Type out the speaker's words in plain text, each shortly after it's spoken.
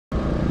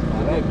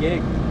a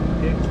gig.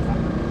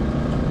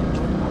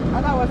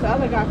 I thought it was the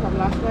other guy from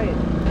last night.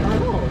 I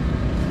know.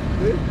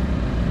 Dude.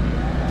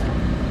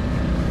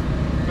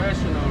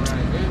 Professional,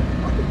 right? Good.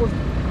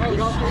 Oh,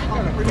 shit.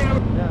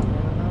 Yeah,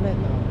 ulit,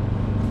 no?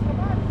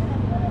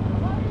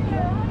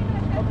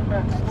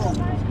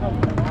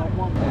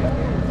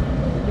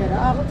 Get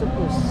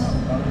octopus.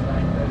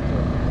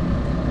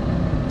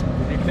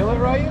 Did you kill it,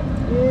 Ryan?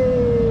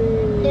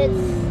 Yay!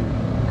 It's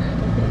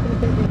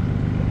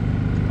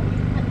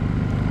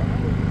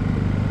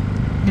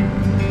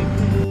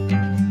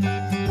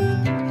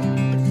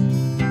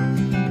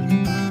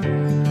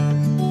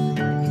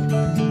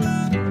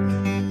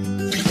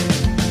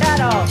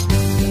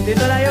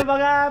dito na yung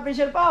mga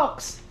official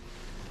folks.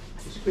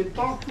 Squid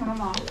talk mo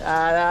naman.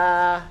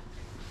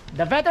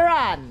 The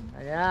veteran.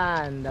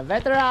 Ayan, the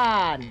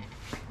veteran.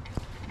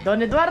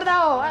 Don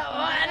Eduardo.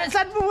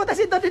 Saan pumunta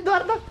si Don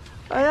Eduardo?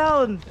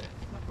 Ayun.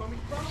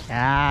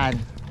 Ayan.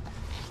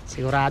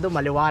 Sigurado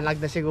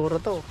maliwanag na siguro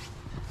to.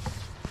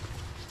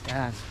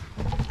 Ayan.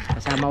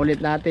 Kasama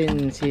ulit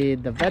natin si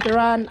the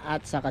veteran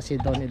at saka si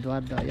Don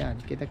Eduardo. Ayan,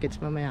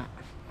 kita-kits mamaya.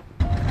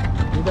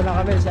 Dito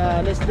na kami sa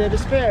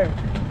Davis Pier.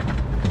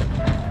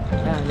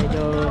 Ayan,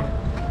 medyo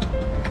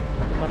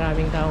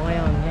maraming tao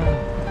ngayon. Ayan.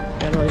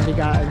 Pero hindi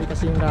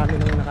kasi yung rami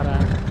nung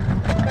nakaraan.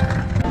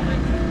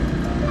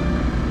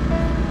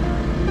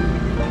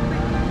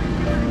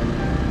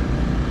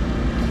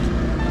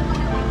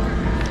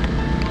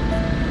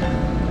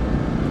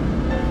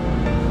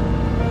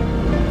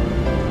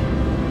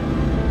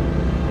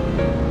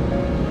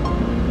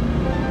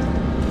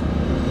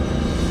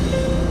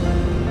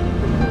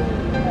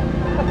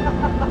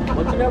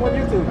 What's your name on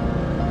YouTube?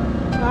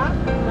 Huh?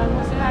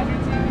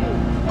 TV.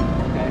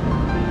 Okay.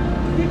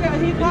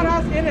 He caught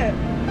us in it.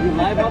 You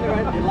live on it,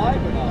 right? You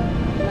live or not?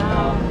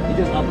 No. You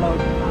just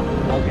upload?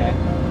 Okay.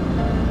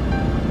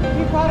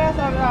 He caught us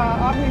on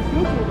his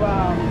YouTube.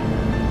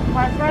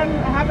 My friend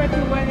happened to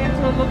went in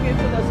to look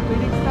into the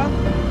squidding stuff,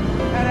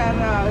 and then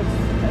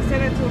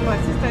sent it to my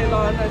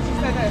sister-in-law, and she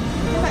said,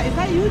 "Is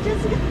that you,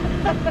 Jessica?"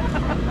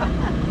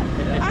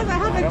 I was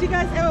like, "How did you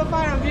guys ever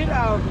find a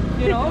video?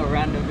 You know, A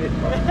random bit.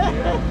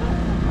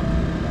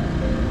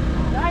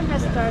 I'm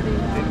just starting.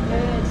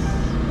 It's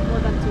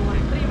more than 2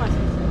 months, 3 months.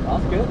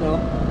 That's good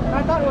though.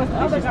 I thought it was the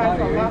other This is guy not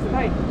from your last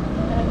reason. night.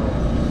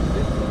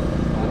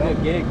 A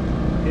gig.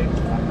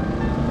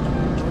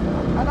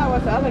 I thought it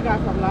was the other guy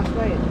from last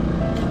night.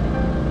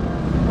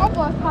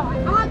 almost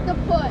an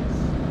octopus.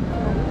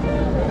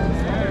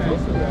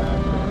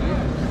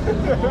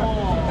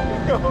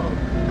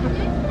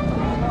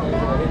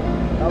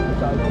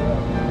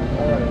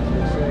 Alright, so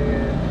you're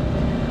saying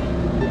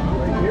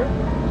right here?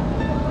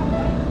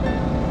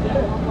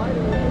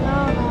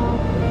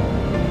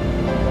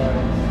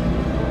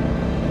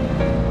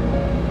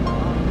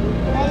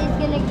 Daddy's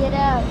gonna get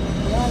out.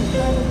 Yeah, he's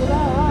trying to get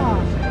out, huh?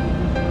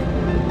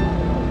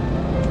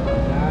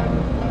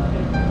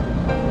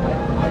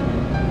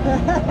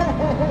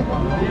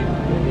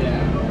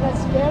 That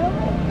scared him?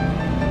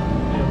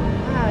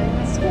 Ah, you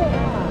got scared,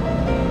 huh?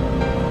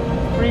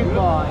 Free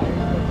boy.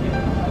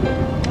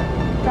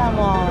 Come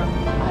on.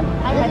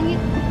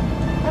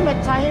 I'm a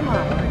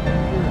timer.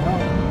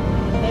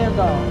 There you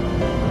go.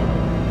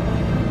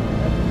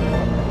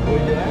 Where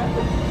you at?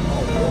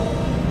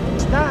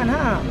 It's done,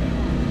 huh?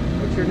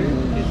 What's your name?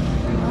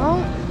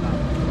 Oh,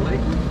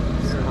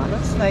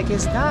 looks like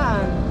it's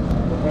done.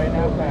 Right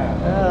now, Pat.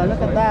 Oh,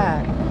 look at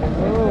that.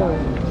 Oh,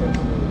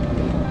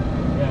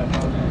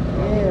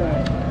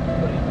 yeah.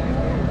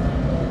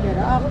 Get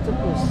an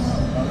octopus.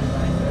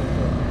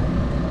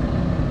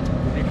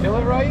 Did you kill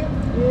it, Ryan?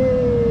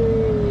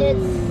 Yay.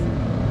 It's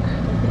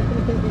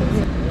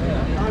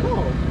I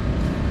know.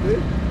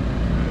 Good.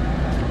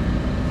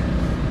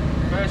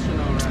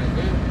 Professional, right?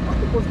 Good.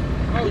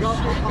 Oh, you got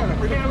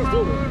a camera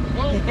on.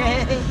 Oh,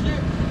 shit.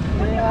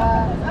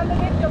 Yeah.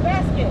 Underneath your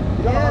basket.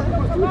 Yeah.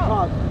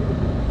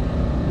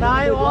 No,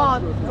 I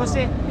won't, because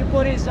he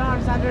put his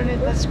arms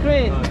underneath the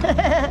screen.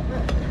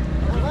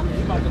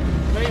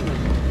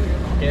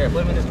 Here,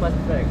 flip in this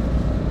plastic bag.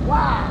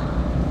 Wow.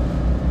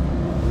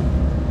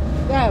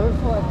 Yeah, we're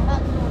full.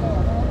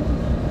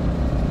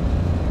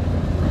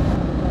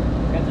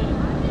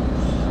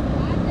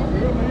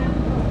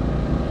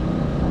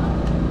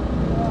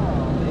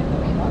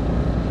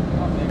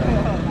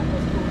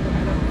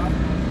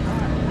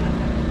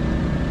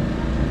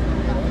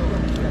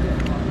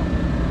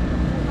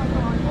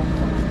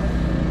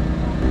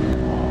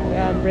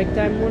 Yan, break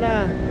time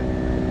muna.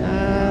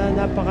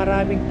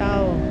 Napakaraming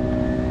tao.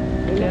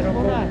 Pero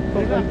kung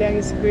konti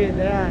ang squid,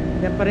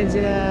 yan pa rin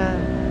sila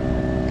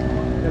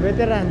the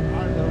veteran.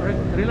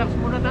 Relax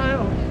muna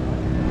tayo.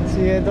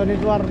 Si Don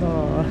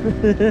Eduardo.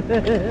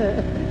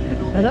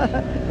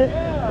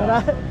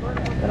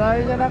 Marami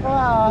siya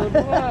nakuha.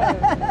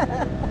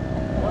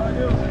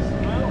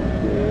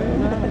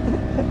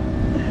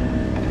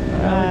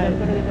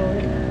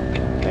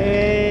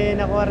 May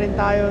nakuha rin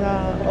tayo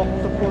na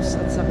octopus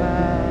at saka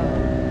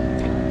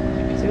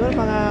siguro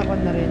mga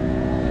kon na rin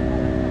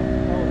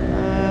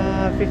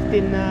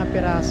 15 na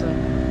piraso,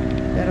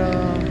 pero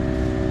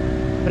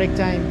Break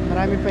time.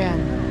 Marami pa yan.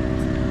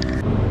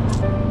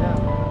 Yan,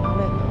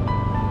 ulit.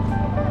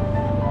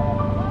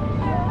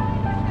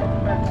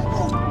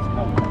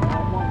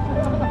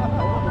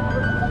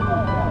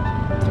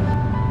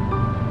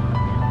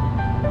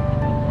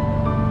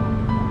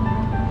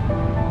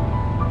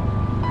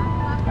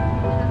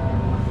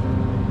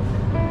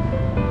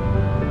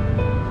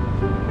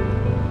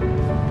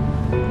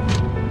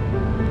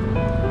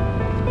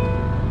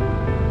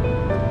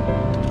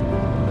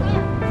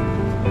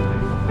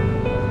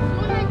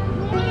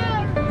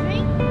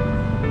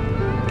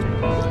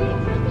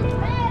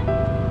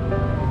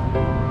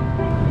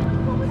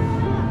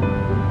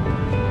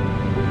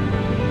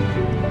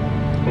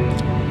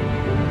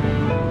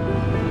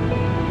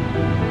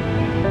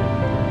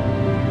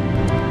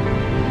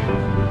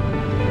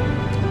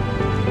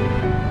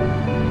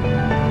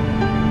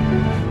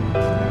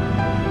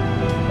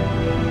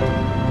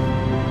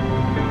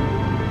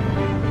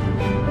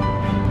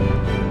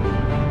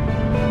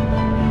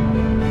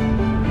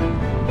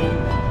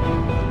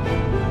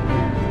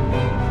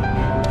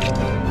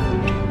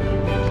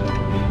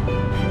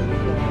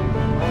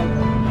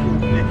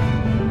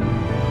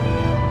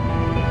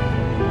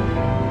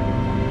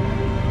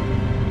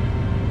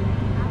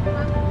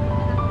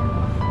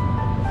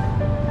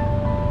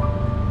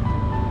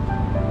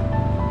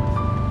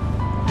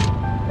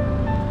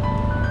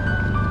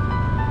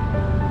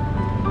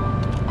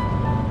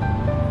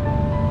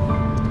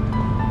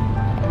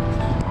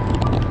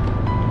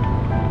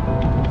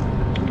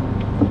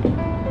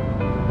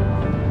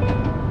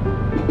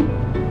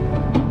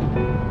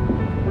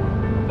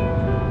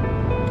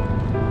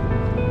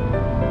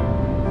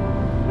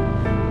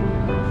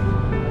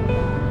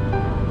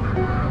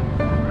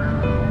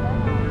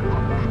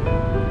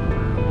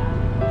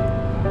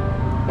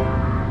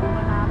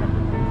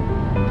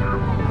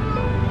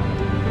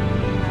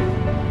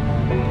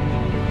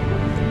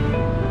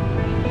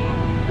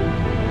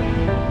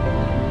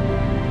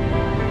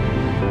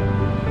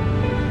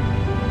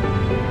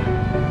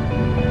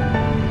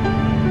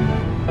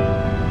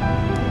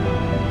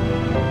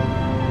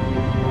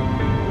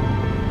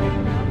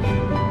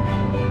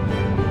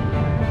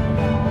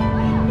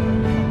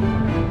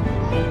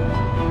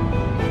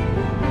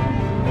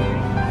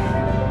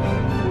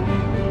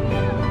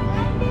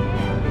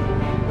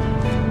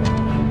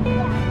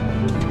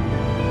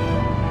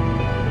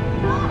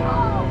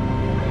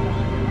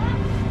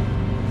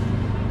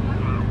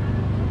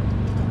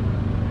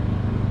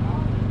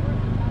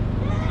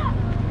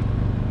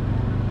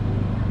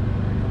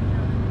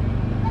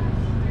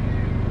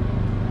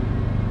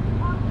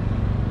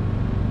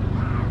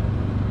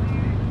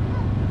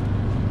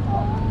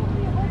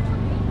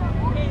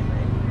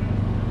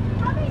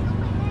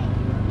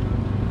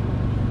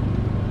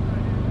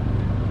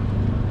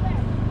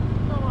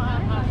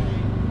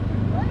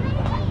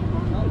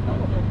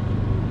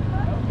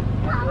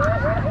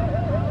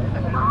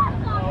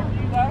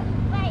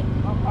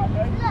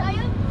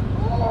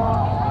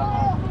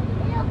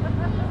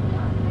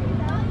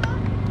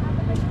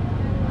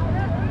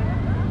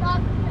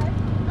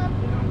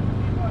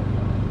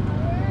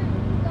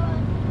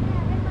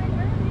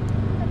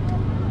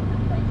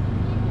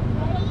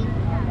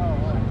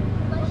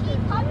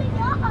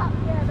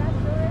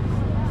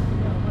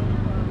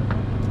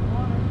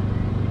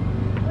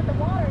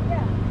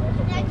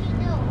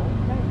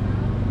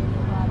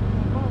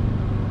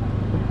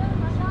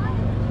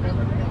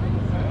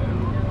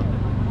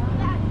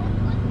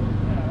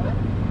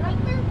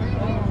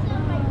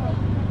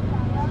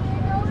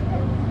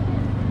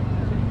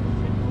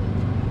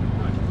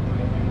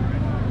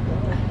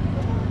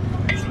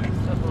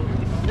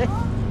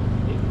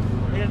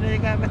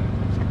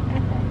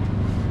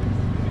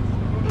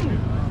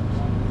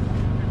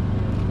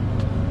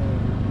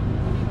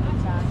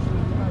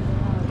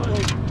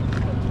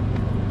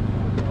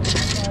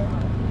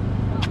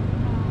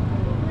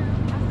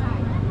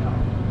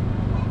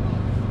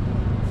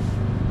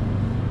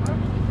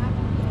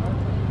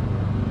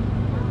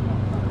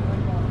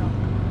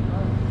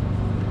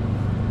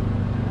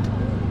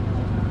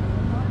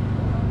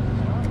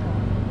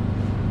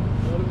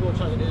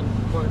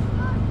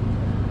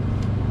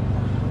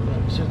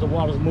 Since the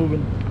water's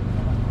moving.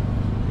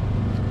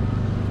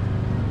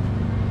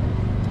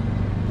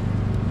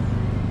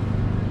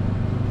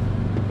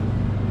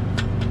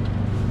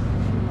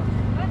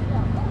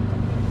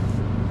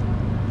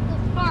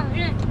 Come on,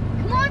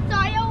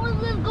 Saya, I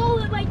want to go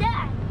with my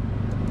dad.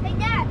 Hey,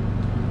 Dad.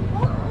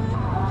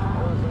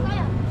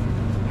 Saya,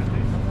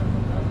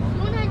 you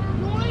want to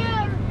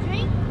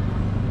drink?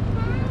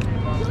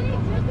 You want to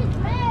drink this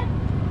bed?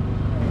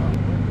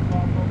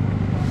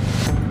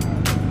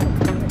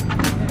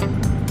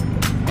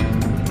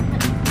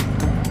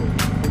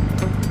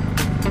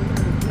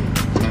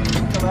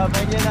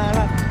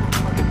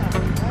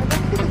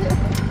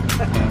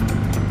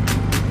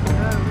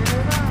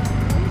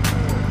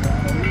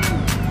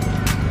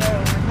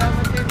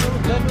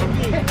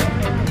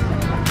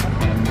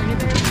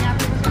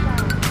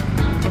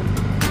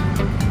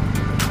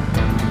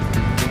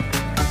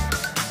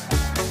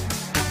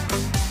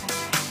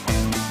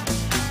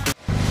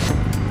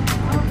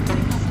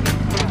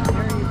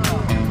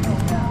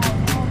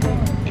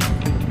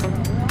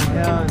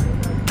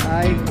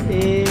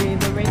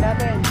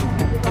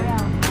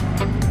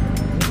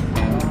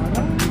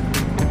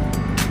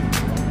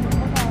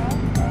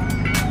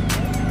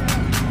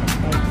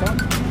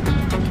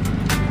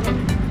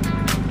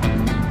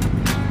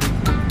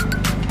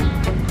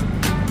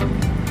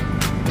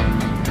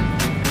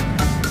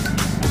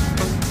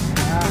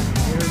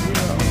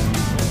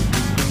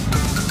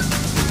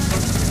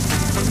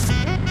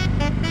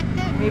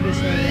 Maybe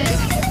 7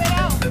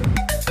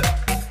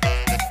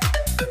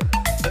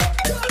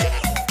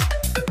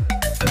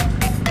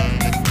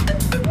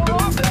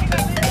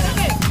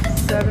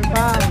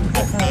 pounds.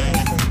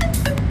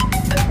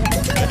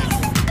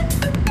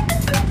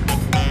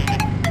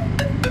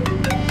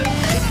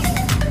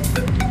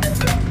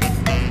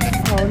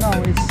 Oh no,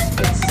 it's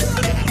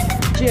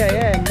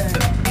GIN, man.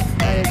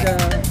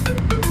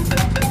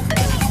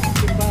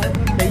 And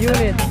the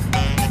unit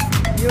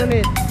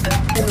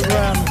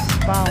kilograms,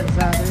 pounds.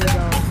 There you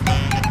go.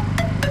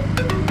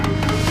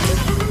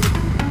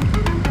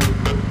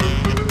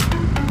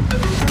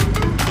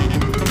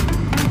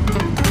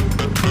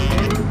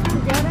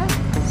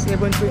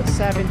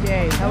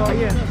 7.78. How about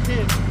you?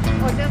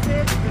 Oh, that's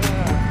it.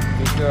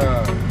 It's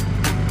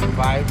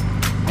 5.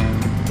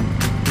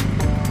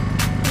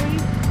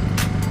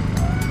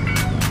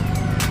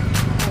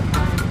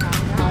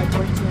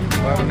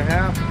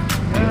 5.5.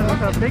 Yeah,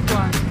 those are big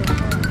ones.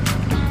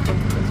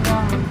 This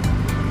one.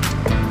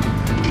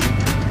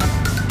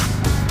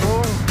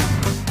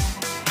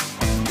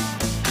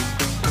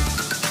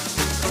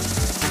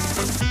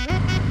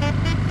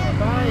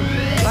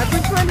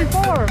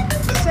 5.24.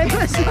 Same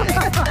as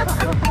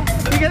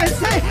you gonna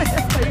say?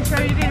 Are you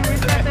sure you didn't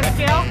reset the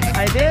scale?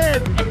 I did.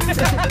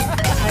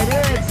 I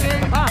did. See?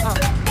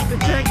 The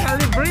check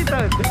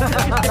calibrated.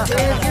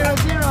 0,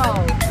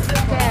 0.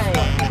 Okay.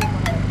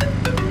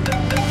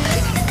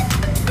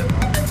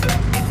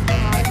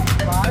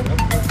 5.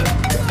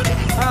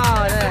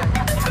 Oh, yeah.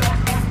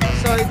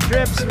 So it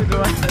drips with the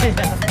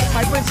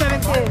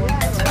 5.17.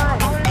 Yeah, it's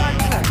fine.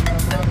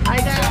 I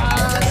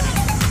got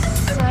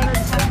 7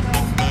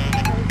 something.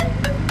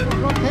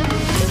 Not 10?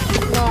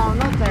 No,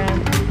 not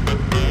 10.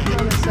 It's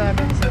only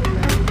 7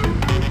 something.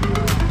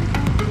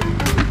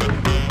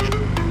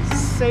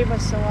 Same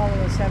as the one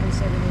was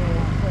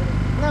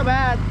 7.78. Not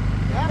bad.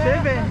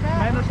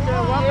 Minus the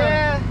water.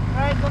 Yeah.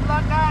 Alright, good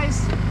luck guys.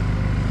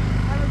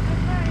 Have a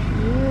good night.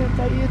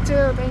 Yeah, you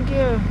too. Thank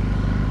you.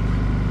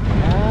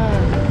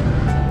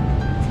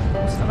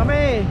 Gusto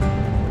kami.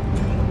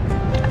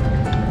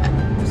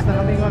 Gusto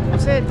kami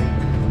magpusit.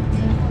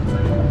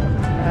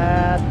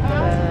 At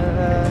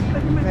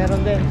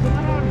meron din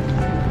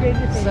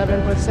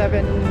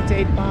 7.7 to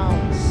 8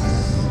 pounds.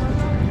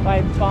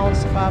 5 pounds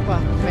sa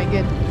papa.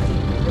 Make it.